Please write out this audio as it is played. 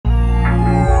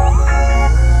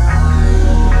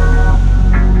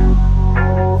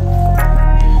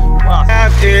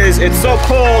it's so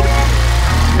cold,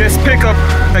 this pickup,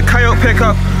 the coyote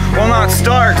pickup, will not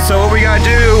start. So what we gotta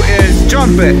do is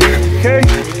jump it, okay?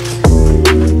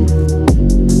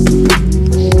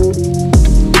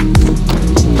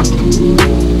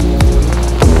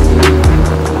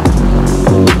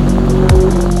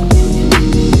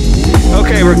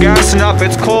 Okay, we're gassing up,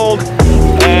 it's cold,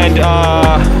 and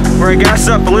we're gonna gas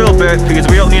it up a little bit because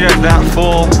we don't need it that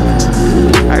full.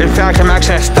 In fact, I'm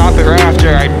actually gonna stop it right after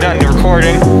I'm done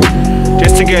recording,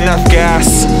 just to get enough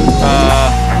gas.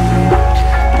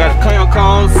 Got the coyote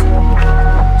calls,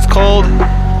 it's cold.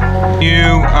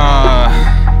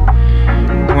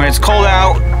 When it's cold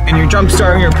out and you're jump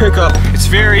starting your pickup, it's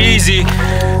very easy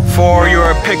for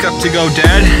your pickup to go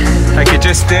dead, like it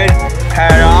just did.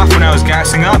 Had it off when I was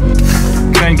gassing up,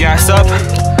 then gas up.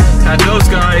 Had those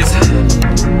guys,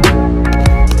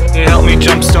 they helped me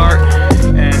jump start,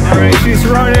 and alright, she's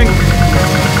running,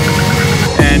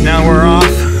 and now we're off.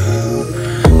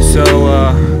 So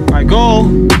my goal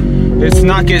is to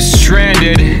not get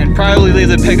stranded and probably leave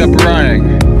the pickup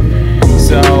running.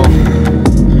 So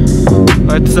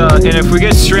let's and if we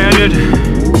get stranded,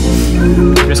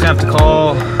 we're just gonna have to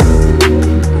call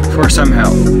for some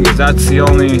help, because that's the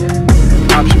only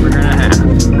option we're gonna have.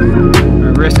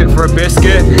 I risk it for a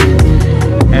biscuit,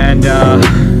 and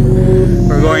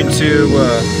we're going to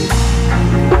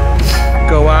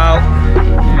go out,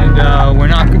 and we're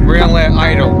gonna let it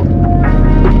idle.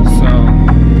 So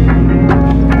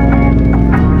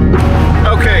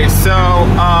okay, so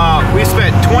we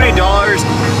spent $20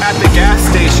 at the gas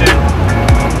station,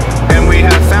 and we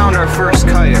have found our first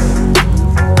coyote.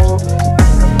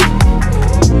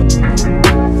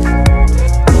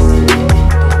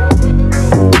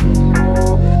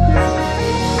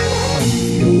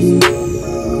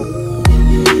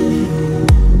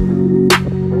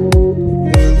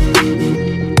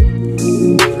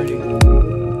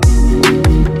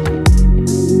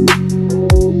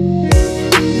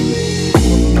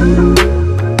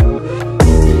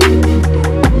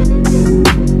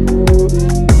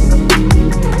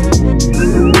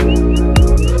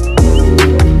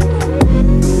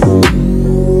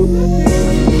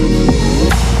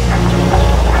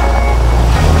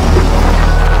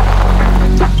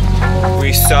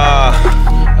 We saw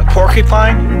a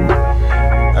porcupine,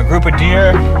 a group of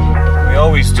deer, we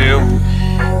always do,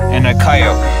 and a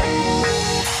coyote.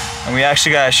 And we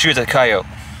actually gotta shoot the coyote.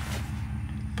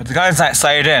 But the gun's not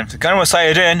sighted in. If the gun was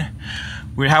sighted in,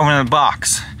 we'd have one in the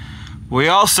box. We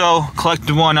also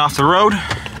collected one off the road.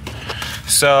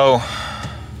 So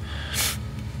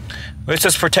let's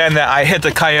just pretend that I hit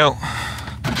the coyote.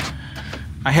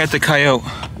 I hit the coyote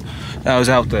that was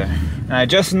out there. And I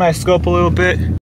adjusted my scope a little bit.